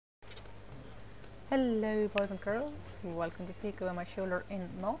Hello boys and girls, welcome to Peek Over My Shoulder in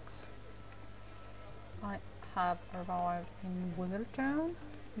Nox. I have arrived in Withertown,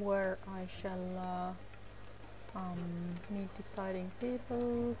 where I shall meet exciting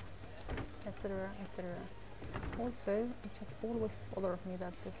people, etc, etc. Also, it has always bothered me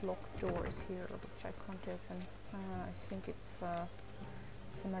that this locked door is here, which I can't open. I think it's a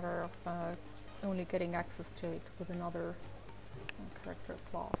matter of only getting access to it with another character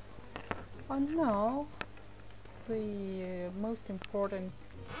class. And now, the most important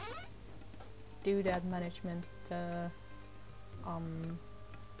doodad management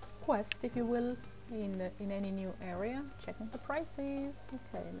quest, if you will, in any new area. Checking the prices.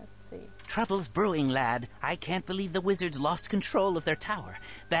 Okay, let's see. Trouble's brewing, lad. I can't believe the wizards lost control of their tower.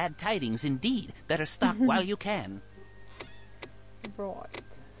 Bad tidings indeed. Better stop while you can. Right,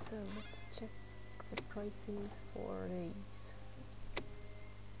 so let's check the prices for these.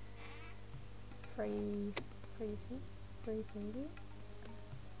 Free. Okay.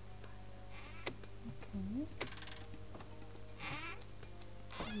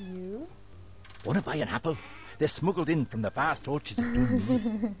 You. Wanna buy an apple? They're smuggled in from the vast orchards of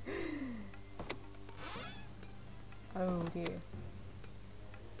Dunedin. Oh dear.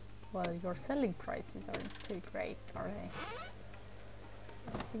 Well, your selling prices aren't too great, are they?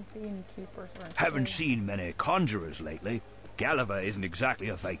 I think the innkeepers aren't. Haven't seen many conjurers lately. Gallivre isn't exactly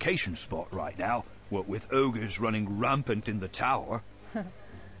a vacation spot right now, what with ogres running rampant in the tower. Okay,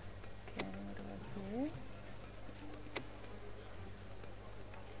 what about here?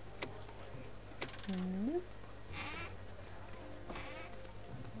 And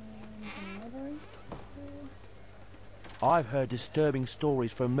another. I've heard disturbing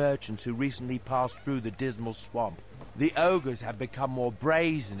stories from merchants who recently passed through the dismal swamp. The ogres have become more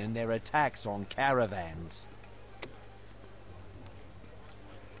brazen in their attacks on caravans.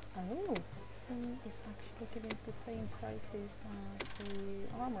 Oh, he is actually giving the same prices as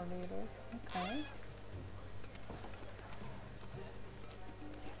the armor leader. Okay.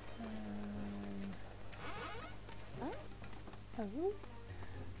 Oh,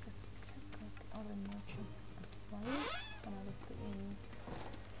 let's check out the other merchants as well. And I was doing.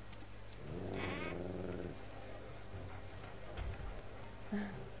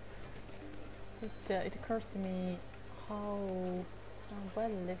 It occurs to me how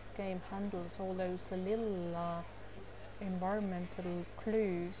well this game handles all those little environmental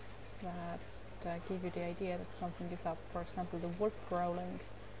clues that give you the idea that something is up. For example, the wolf growling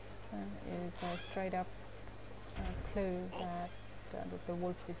is a straight up clue that the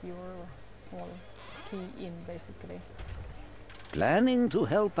wolf is your key in, basically. Planning to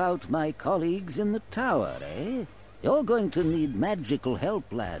help out my colleagues in the tower, eh? You're going to need magical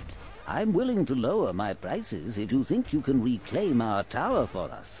help, lad. I'm willing to lower my prices if you think you can reclaim our tower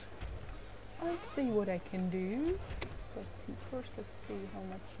for us. I'll see what I can do. But first, let's see how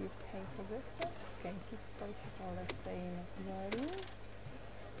much you pay for this stuff. Okay, his prices are the same as well.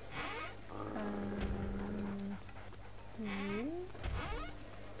 You?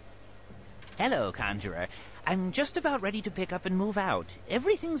 Hello, conjurer. I'm just about ready to pick up and move out.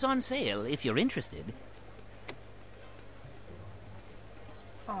 Everything's on sale if you're interested.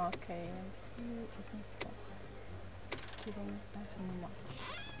 Oh, okay, and he isn't giving as much.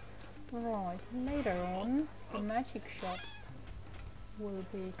 Right, later on, the magic shop will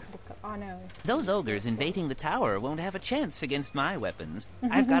be critical. Oh no. Those ogres invading the tower won't have a chance against my weapons.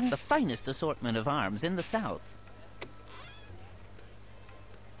 I've got the finest assortment of arms in the south.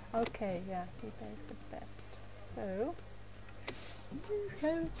 Okay, yeah, he pays the best. So, you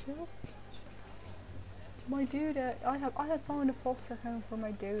have just my doodad. I have found a foster home for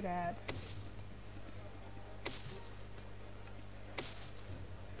my doodad.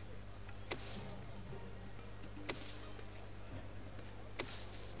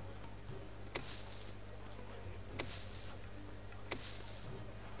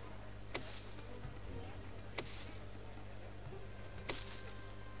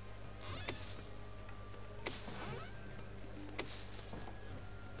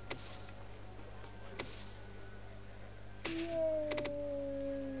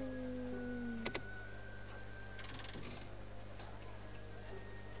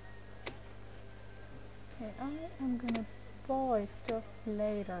 Okay, I am gonna buy stuff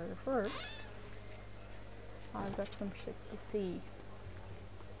later. First, I've got some shit to see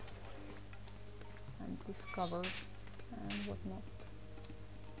and discover and whatnot.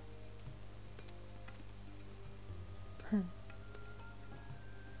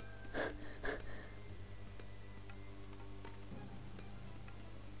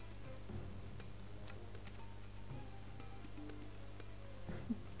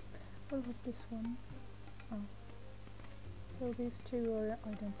 What about this one? Oh. So these two are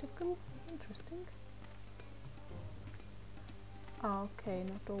identical. Interesting. Ah, okay,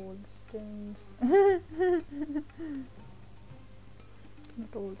 not all the stones.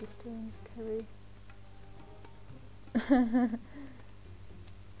 Not all the stones carry.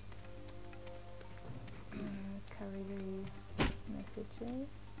 Carry the messages.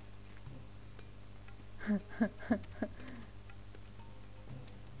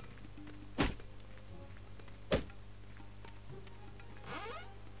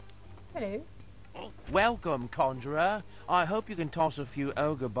 Hello. Welcome, conjurer. I hope you can toss a few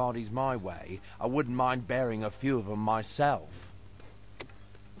ogre bodies my way. I wouldn't mind bearing a few of them myself.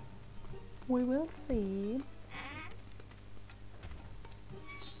 We will see.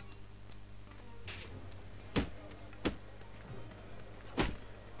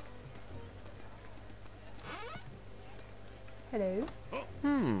 Hello.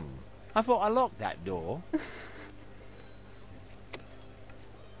 I thought I locked that door.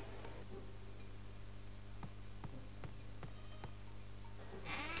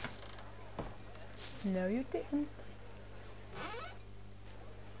 No, you didn't.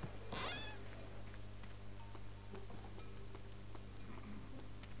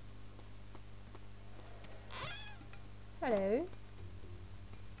 Hello.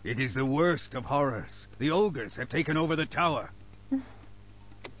 It is the worst of horrors. The ogres have taken over the tower.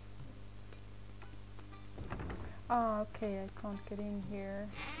 Ah, okay, I can't get in here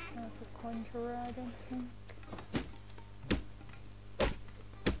as a conjurer, I don't think.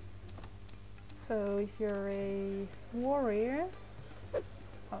 So if you're a warrior...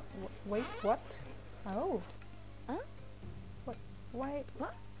 wait, what? Oh. Huh? What? Why?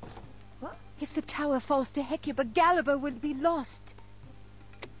 What? What? If the tower falls to Hecuba, Gallagher will be lost.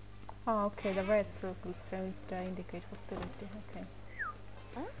 Oh, okay, the red circles don't indicate hostility, okay.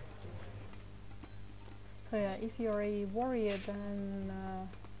 Huh? So yeah, if you're a warrior, then...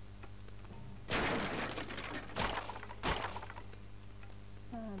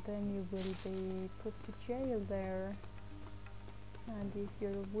 then you will be put to jail there. And if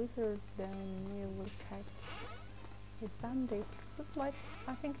you're a wizard, then you will catch a bandit. Was it Light?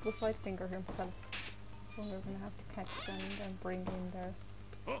 I think it was Lightfinger himself. So we're gonna have to catch and bring in there.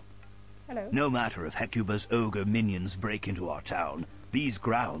 Hello. No matter if Hecuba's ogre minions break into our town, these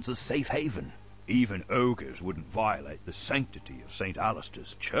grounds are safe haven. Even ogres wouldn't violate the sanctity of St.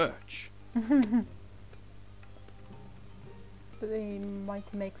 Alistair's church. But they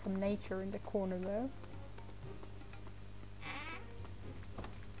might make some nature in the corner though.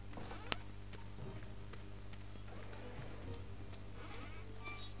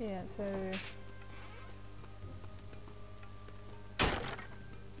 Yeah, so...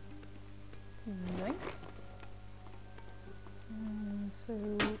 Yoink.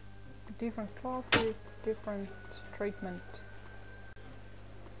 So, different classes, different treatment.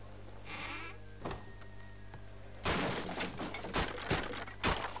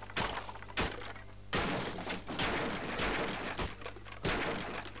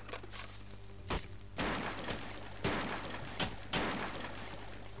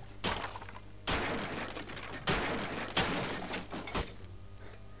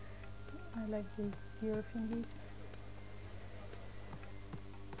 I like these gear thingies.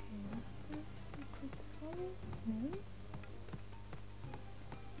 Okay, was there a secret swallow? No?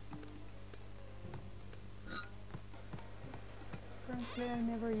 Frankly, I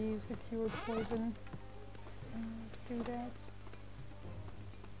never use a cured poison to do that.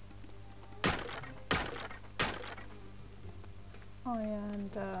 Oh yeah,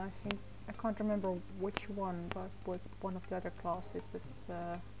 and I think, I can't remember which one, but with one of the other classes, this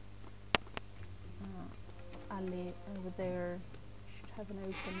alley over there should have an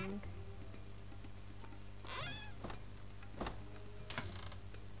opening.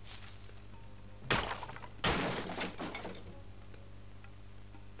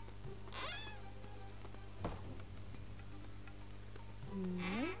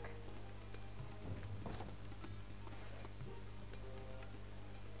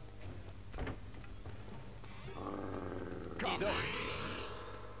 Look.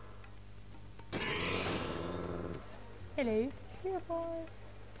 Hello, here boy.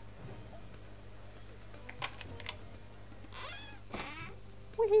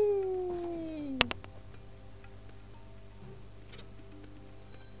 Whee!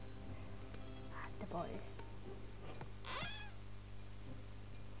 The boy.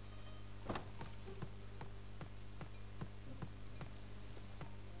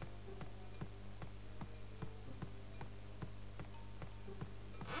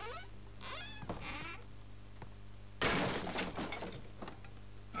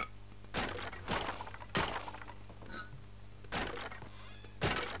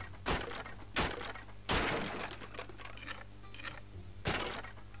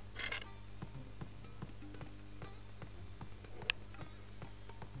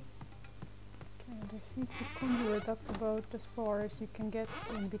 think the conjurer, that's about as far as you can get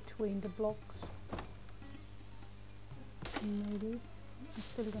in between the blocks. Maybe. I'm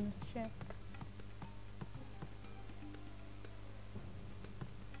still gonna check.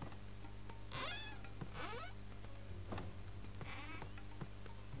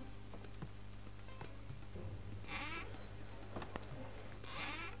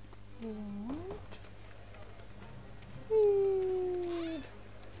 What? Weird.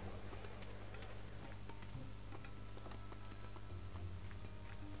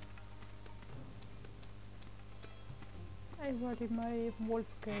 Where did my wolf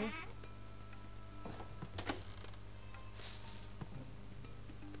go?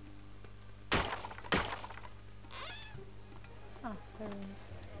 Ah, there he is.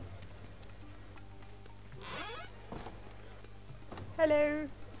 Hello.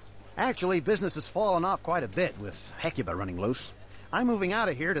 Actually, business has fallen off quite a bit with Hecuba running loose. I'm moving out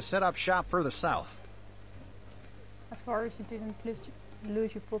of here to set up shop further south. As far as you didn't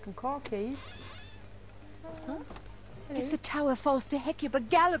lose your fucking car keys. Huh? Hello. If the tower falls to Hecuba,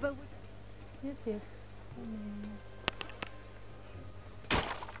 Gallagher would... Yes, yes.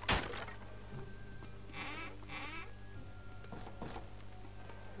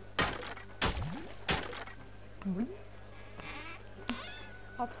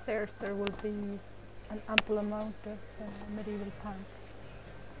 Upstairs there will be an ample amount of medieval pants.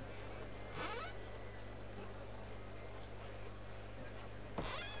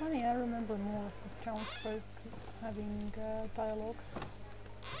 Funny, I remember more of townsfolk having dialogues.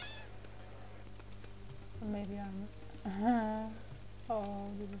 Or maybe I'm... oh,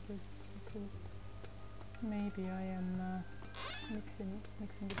 this is so cool. Maybe I am mixing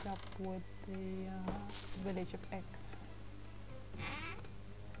it up with the village of X.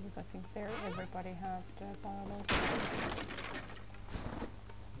 Because I think there everybody had dialogue.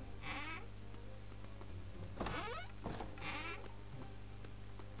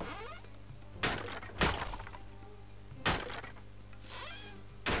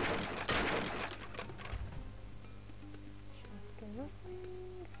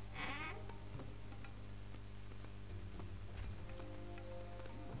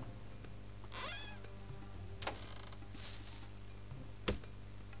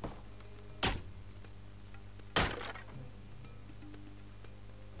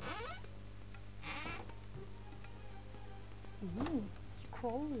 Ooh,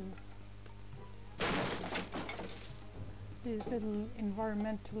 scrolls. These little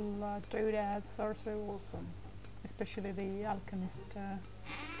environmental doodads are so awesome. Especially the alchemist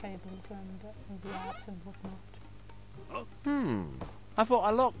tables and labs and whatnot. I thought I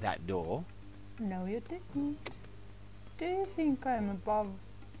locked that door. No, you didn't. Do you think I'm above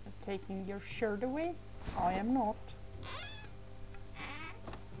taking your shirt away? I am not.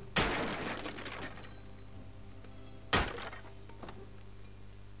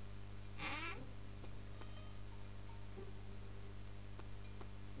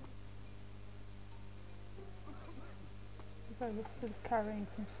 I was still carrying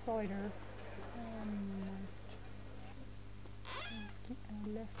some cider. I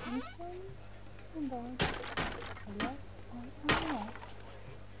left him some, but alas, I am not.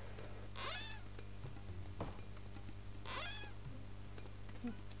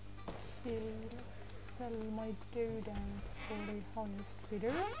 Okay, let's sell my doodads for the highest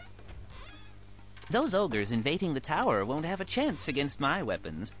bidder. Those ogres invading the tower won't have a chance against my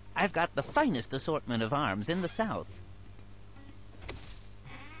weapons. I've got the finest assortment of arms in the south.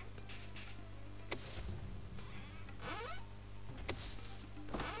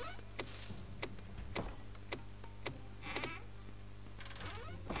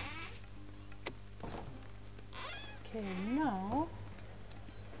 Okay, now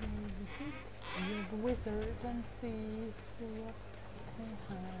we visit the wizard and see what he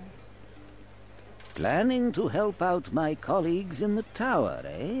has. Planning to help out my colleagues in the tower,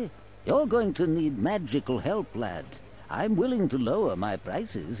 eh? You're going to need magical help, lad. I'm willing to lower my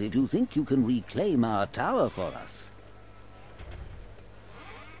prices if you think you can reclaim our tower for us.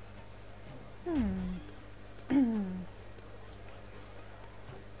 Let's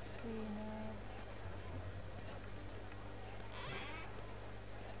see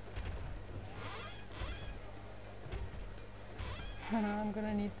now. I'm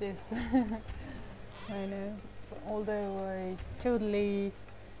gonna need this. I know. Although I totally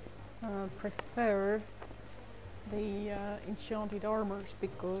prefer the enchanted armors,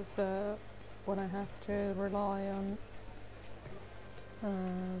 because when I have to rely on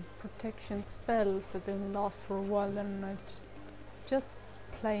protection spells that only last for a while, then I just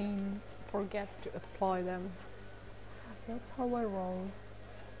plain forget to apply them. That's how I roll.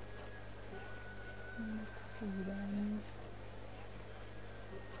 Let's see then.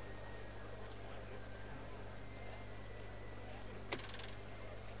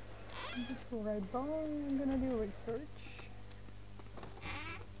 Before I buy, I'm gonna do research.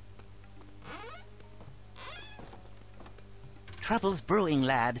 Trouble's brewing,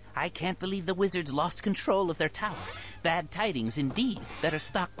 lad. I can't believe the wizards lost control of their tower. Bad tidings indeed. Better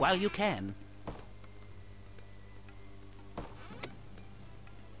stock while you can.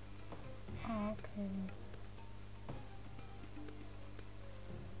 Okay.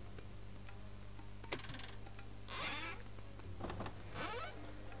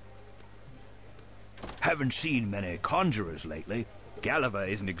 Haven't seen many conjurers lately. Gallivant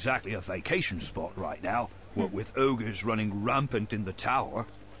isn't exactly a vacation spot right now, what with ogres running rampant in the tower.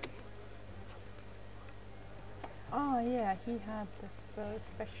 Oh yeah, he had this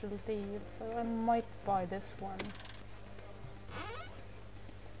special deal, so I might buy this one.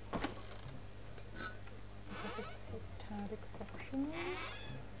 Because it's a tad exceptional.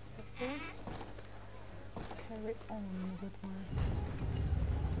 Carry on with my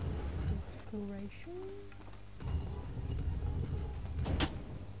exploration.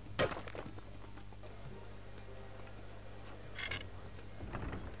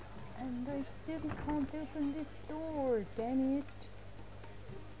 And I still can't open this door, damn it.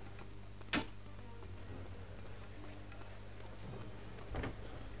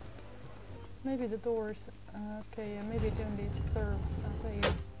 Maybe the doors, okay, maybe it only serves as a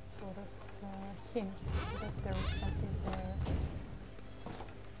sort of hint that there is something there.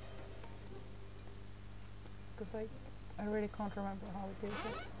 Because I really can't remember how it is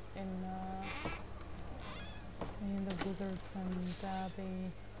in the wizards and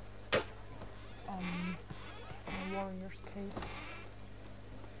the warrior's case.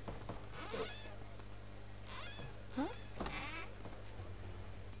 Huh?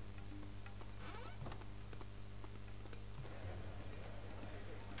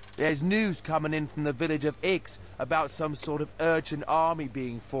 There's news coming in from the village of Ix about some sort of urchin army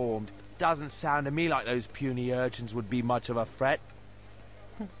being formed. Doesn't sound to me like those puny urchins would be much of a threat.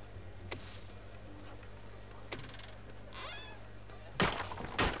 So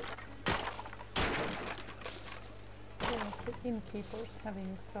as the innkeepers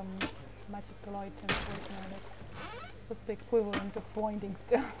having some magical items right now, that's the equivalent of finding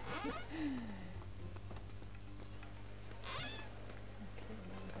stuff.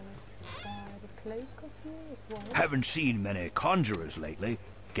 Cloak of you as well. Haven't seen many conjurers lately.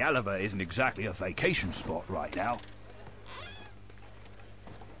 Gallivant isn't exactly a vacation spot right now.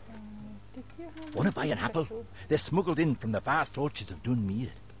 Did you have Want to buy an anything apple? special? They're smuggled in from the vast orchards of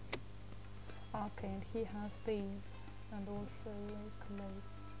Dunmead. Okay, and he has these, and also a cloak.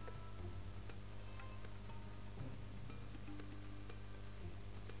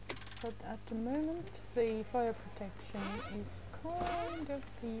 But at the moment, the fire protection is kind of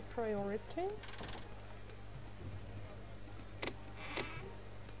the priority.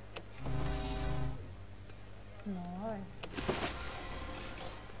 Nice.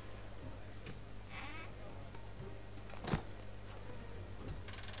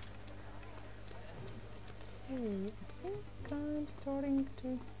 Okay, I think I'm starting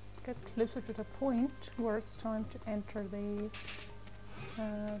to get closer to the point where it's time to enter the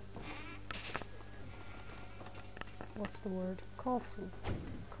what's the word? Castle.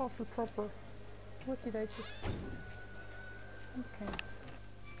 Castle proper. What did I just... Okay.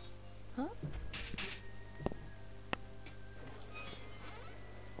 Huh?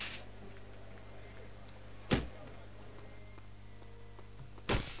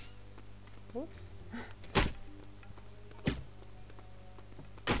 Whoops.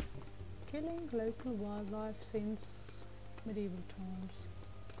 Killing local wildlife since medieval times.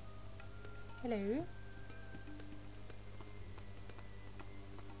 Hello?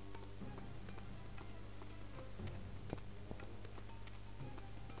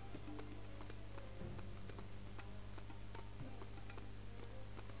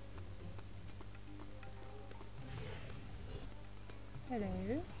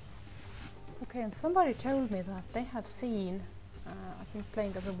 Hello. Okay, and somebody told me that they have seen, I think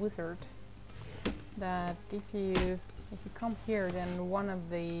playing as a wizard, that if you come here, then one of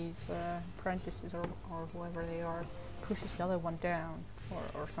these apprentices or whoever they are pushes the other one down,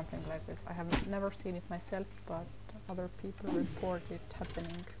 or something like this. I have never seen it myself, but other people report it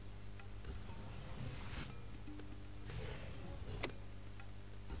happening.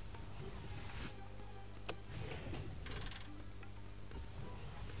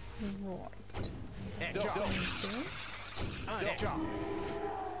 Right.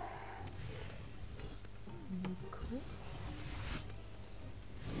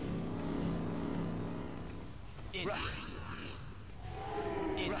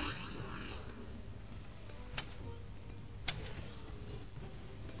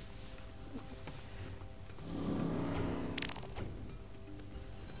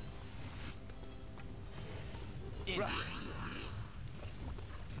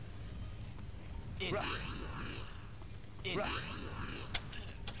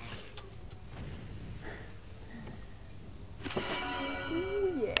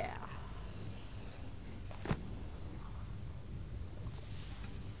 Ooh, yeah.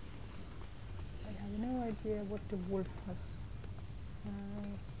 I have no idea what the wolf has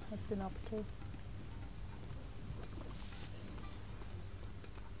been up to.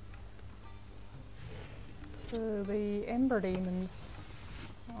 So the Ember Demons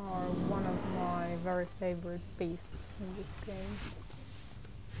are one of my very favorite beasts in this game.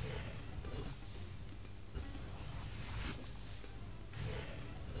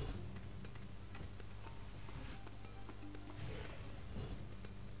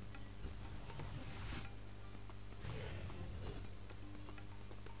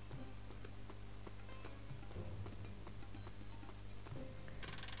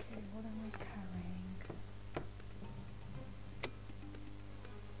 Okay, what am I carrying?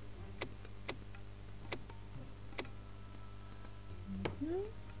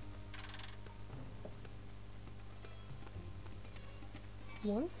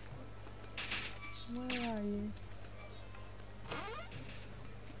 Wolf? Where are you?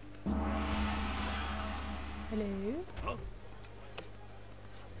 Hello?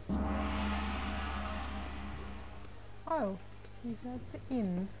 Oh, he's at the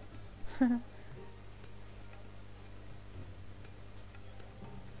inn. I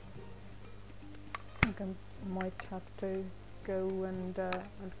think I might have to go and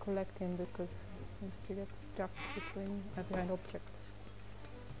collect him because he seems to get stuck behind objects.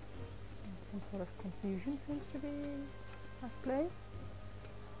 And some sort of confusion seems to be at play.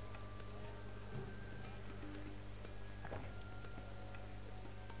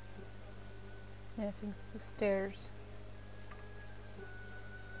 Yeah, I think it's the stairs.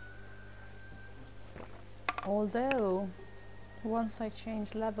 Although, once I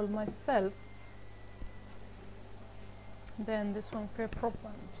change level myself, then this won't be a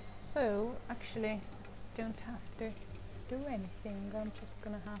problem. So, actually, don't have to do anything. I'm just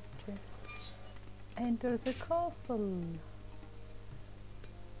gonna have to enter the castle.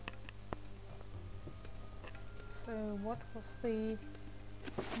 So, what was the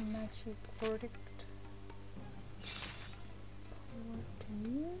magic verdict? Power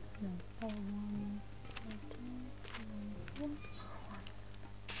 2? No, power 1. Power 2, power 1.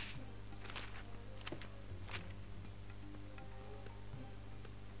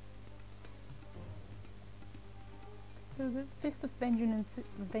 So the Fist of Vengeance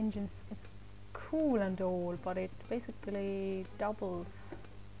is cool and all, but it basically doubles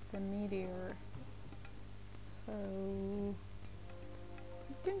the meteor. So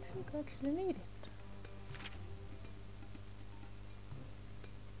I don't think I actually need it.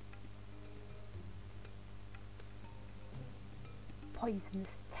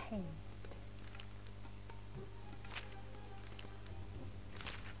 Poisonous taint.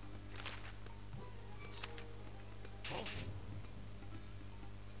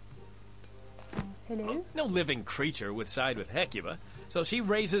 Hello? No living creature would side with Hecuba, so she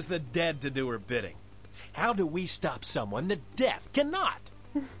raises the dead to do her bidding. How do we stop someone that death cannot?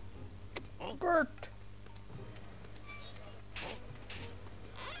 Bert! Okay,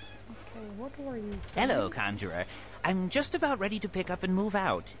 what were you saying? Hello, conjurer. I'm just about ready to pick up and move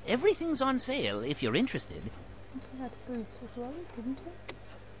out. Everything's on sale if you're interested. He had boots as well, didn't he?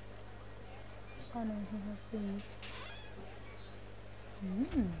 Oh no, he has these.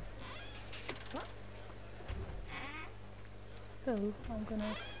 Still, I'm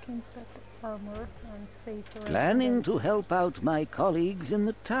gonna skimp at the armor and save for Planning to else. help out my colleagues in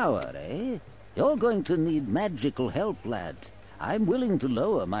the tower, eh? You're going to need magical help, lad. I'm willing to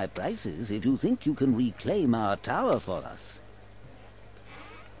lower my prices if you think you can reclaim our tower for us.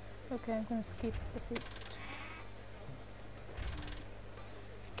 Okay, I'm gonna skip the fist.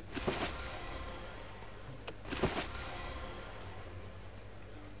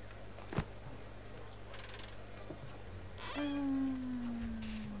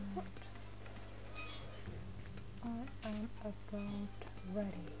 What? I am about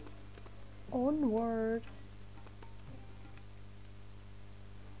ready. Onward!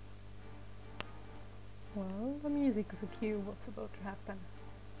 Well, the music is a cue what's about to happen.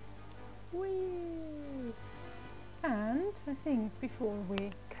 Whee! And I think before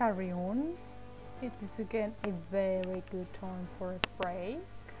we carry on, it is again a very good time for a break.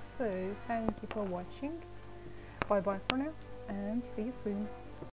 So thank you for watching. bye bye for now, and see you soon.